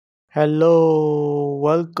Hello,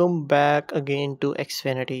 welcome back again to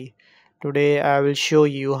Xfinity. Today I will show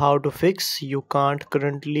you how to fix you can't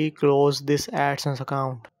currently close this AdSense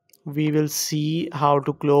account. We will see how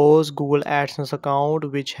to close Google AdSense account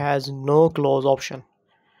which has no close option.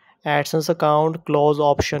 AdSense account close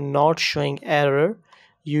option not showing error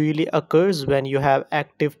usually occurs when you have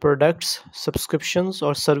active products, subscriptions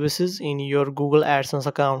or services in your Google AdSense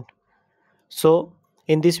account. So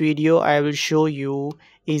in this video, I will show you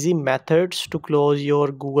easy methods to close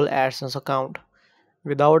your Google AdSense account.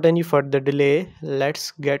 Without any further delay,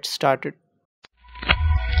 let's get started.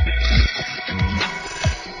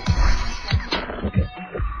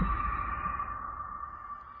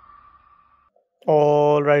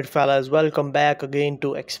 Alright fellas, welcome back again to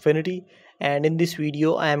Xfinity, and in this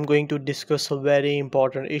video I am going to discuss a very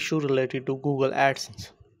important issue related to Google AdSense.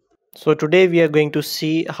 So today we are going to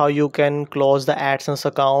see how you can close the AdSense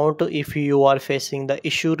account if you are facing the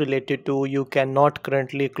issue related to you cannot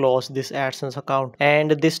currently close this AdSense account.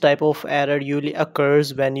 And this type of error usually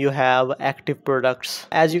occurs when you have active products.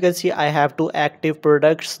 As you can see, I have two active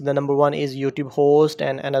products. The number one is YouTube host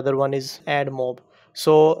and another one is Admob.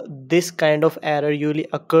 So this kind of error usually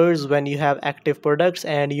occurs when you have active products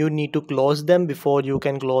and you need to close them before you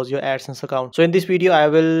can close your AdSense account. So in this video I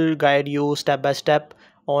will guide you step by step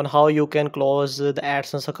on how you can close the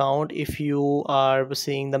AdSense account if you are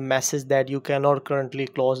seeing the message that you cannot currently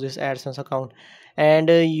close this AdSense account. And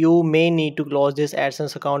you may need to close this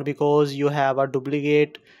AdSense account because you have a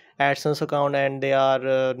duplicate AdSense account and they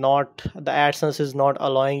are not, the AdSense is not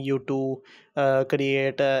allowing you to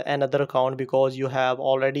create another account because you have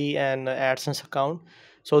already an AdSense account.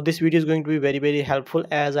 So this video is going to be very helpful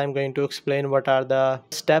as I'm going to explain what are the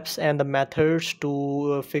steps and the methods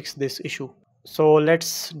to fix this issue. So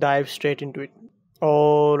let's dive straight into it.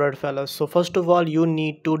 Alright fellas, so first of all you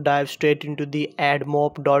need to dive straight into the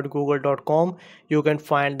admob.google.com. You can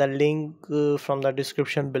find the link from the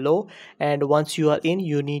description below, and once you are in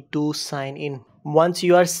you need to sign in. Once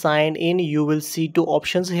you are signed in, you will see two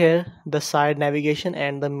options here, the side navigation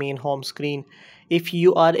and the main home screen. If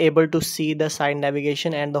you are able to see the side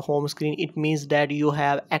navigation and the home screen, it means that you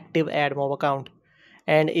have active Admob account.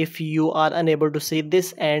 And if you are unable to see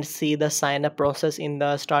this and see the sign up process in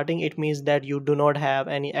the starting, it means that you do not have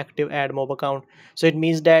any active Admob account. So it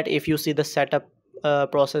means that if you see the setup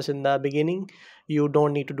process in the beginning, you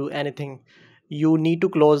don't need to do anything. You need to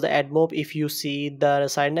close the Admob if you see the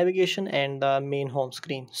side navigation and the main home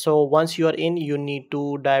screen. So once you are in, you need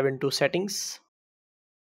to dive into settings.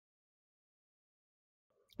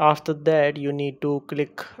 After that you need to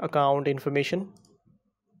click account information.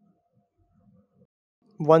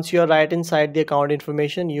 Once you are right inside the account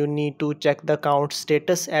information, you need to check the account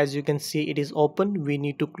status. As you can see, it is open. We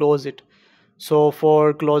need to close it. So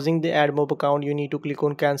for closing the Admob account, you need to click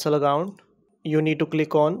on cancel account. You need to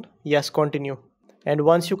click on yes continue. And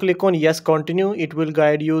once you click on yes continue, it will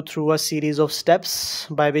guide you through a series of steps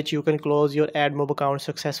by which you can close your Admob account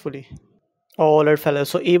successfully. Alright fellas,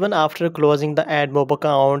 so even after closing the Admob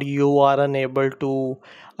account, you are unable to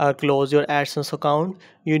close your AdSense account.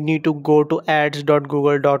 You need to go to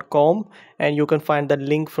ads.google.com and you can find the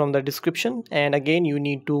link from the description, and again you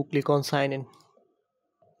need to click on sign in.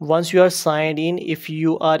 Once you are signed in, if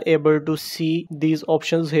you are able to see these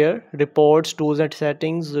options here, reports, tools and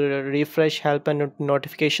settings, refresh, help and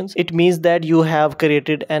notifications, it means that you have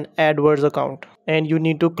created an Adwords account and you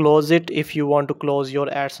need to close it if you want to close your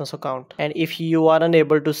AdSense account. And if you are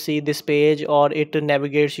unable to see this page or it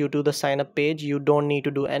navigates you to the sign up page, you don't need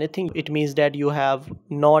to do anything. It means that you have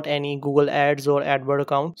not any Google Ads or Adword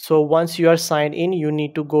account. So once you are signed in, you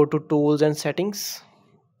need to go to tools and settings.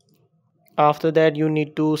 After that you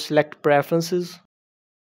need to select preferences.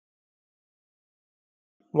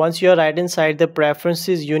 Once you are right inside the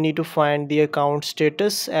preferences, you need to find the account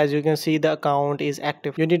status. As you can see, the account is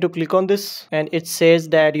active. You need to click on this and it says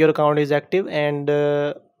that your account is active and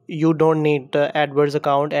you don't need the AdWords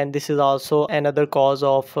account, and this is also another cause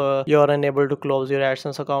of you're unable to close your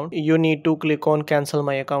AdSense account. You need to click on cancel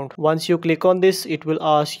my account. Once you click on this, it will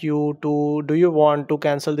ask you to, do you want to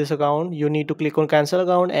cancel this account? You need to click on cancel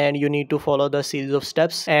account and you need to follow the series of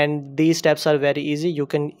steps, and these steps are very easy. You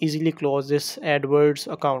can easily close this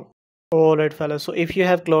AdWords account. Alright fellas, so if you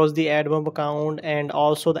have closed the Admob account and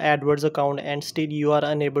also the AdWords account and still you are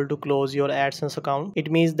unable to close your AdSense account,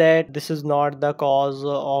 it means that this is not the cause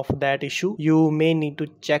of that issue. You may need to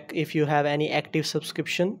check if you have any active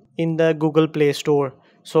subscription in the Google Play Store.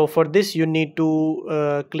 So for this you need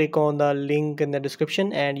to click on the link in the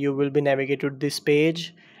description and you will be navigated to this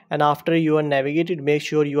page. And after you are navigated, make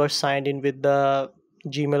sure you are signed in with the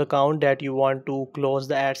Gmail account that you want to close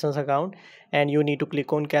the AdSense account, and you need to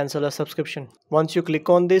click on cancel a subscription. Once you click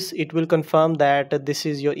on this, it will confirm that this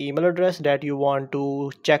is your email address that you want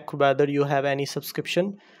to check whether you have any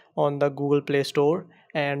subscription on the Google Play Store,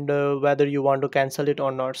 and whether you want to cancel it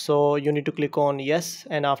or not. So you need to click on yes,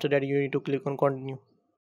 and after that you need to click on continue.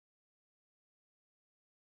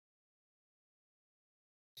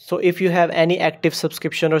 So if you have any active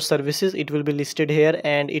subscription or services, it will be listed here,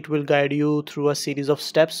 and it will guide you through a series of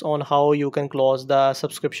steps on how you can close the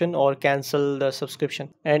subscription or cancel the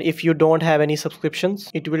subscription. And if you don't have any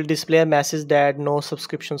subscriptions, it will display a message that no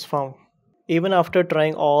subscriptions found. Even after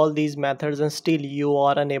trying all these methods and still you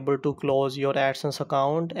are unable to close your AdSense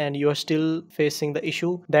account, and you are still facing the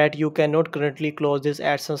issue that you cannot currently close this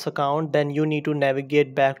AdSense account, then you need to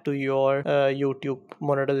navigate back to your YouTube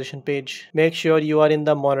monetization page. Make sure you are in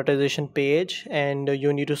the monetization page, and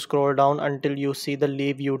you need to scroll down until you see the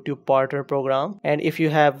Leave YouTube Partner program. And if you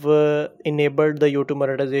have enabled the YouTube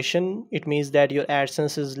monetization, it means that your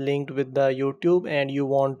AdSense is linked with the YouTube and you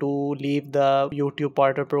want to leave the YouTube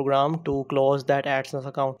Partner program to close that AdSense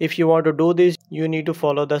account. If you want to do this, you need to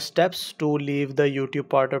follow the steps to leave the YouTube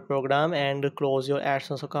Partner program and close your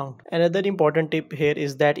AdSense account. Another important tip here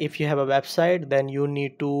is that if you have a website, then you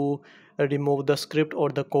need to remove the script or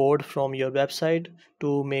the code from your website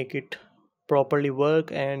to make it properly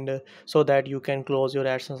work, and so that you can close your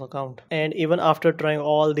AdSense account. And even after trying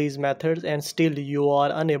all these methods and still you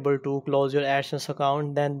are unable to close your AdSense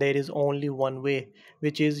account, then there is only one way,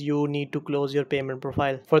 which is you need to close your payment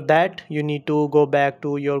profile. For that, you need to go back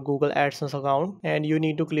to your Google AdSense account, and you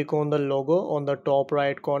need to click on the logo on the top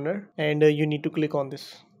right corner, and you need to click on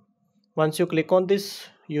this. Once you click on this,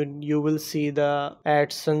 you will see the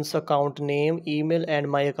AdSense account name, email,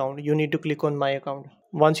 and my account. You need to click on my account.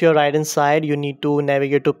 Once you're right inside, you need to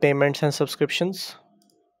navigate to payments and subscriptions.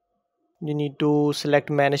 You need to select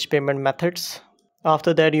manage payment methods.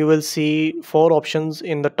 After that, you will see 4 options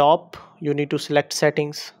in the top. You need to select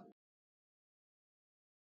settings.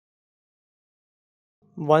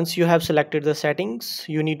 Once you have selected the settings,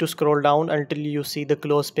 you need to scroll down until you see the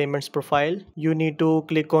close payments profile. You need to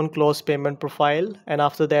click on close payment profile, and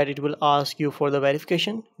after that it will ask you for the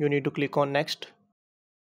verification. You need to click on next.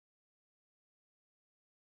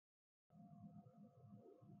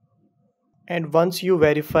 And once you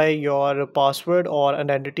verify your password or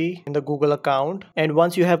identity in the Google account, and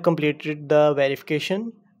once you have completed the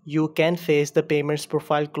verification, you can face the payments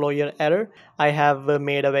profile closure error. I have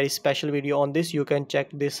made a very special video on this. You can check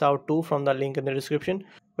this out too from the link in the description,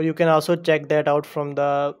 or you can also check that out from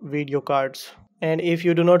the video cards. And if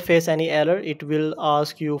you do not face any error, it will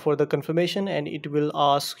ask you for the confirmation, and it will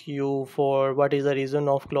ask you for what is the reason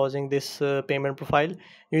of closing this payment profile.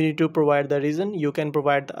 You need to provide the reason. You can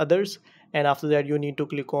provide the others, and after that you need to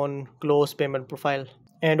click on close payment profile.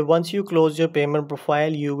 And once you close your payment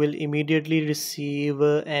profile, you will immediately receive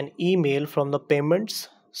an email from the payments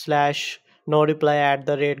slash no reply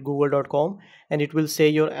 @ google.com, and it will say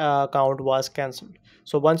your account was cancelled.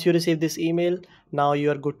 So once you receive this email, now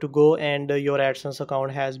you are good to go, and your AdSense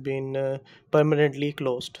account has been permanently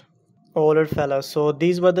closed. Alright fellas, so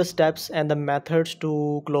these were the steps and the methods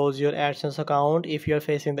to close your AdSense account if you are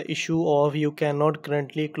facing the issue of you cannot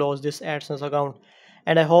currently close this AdSense account.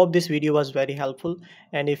 And I hope this video was very helpful,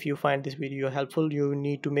 and if you find this video helpful, you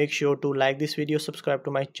need to make sure to like this video, subscribe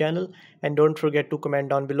to my channel, and don't forget to comment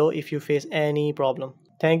down below if you face any problem.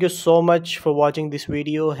 Thank you so much for watching this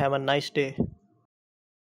video. Have a nice day.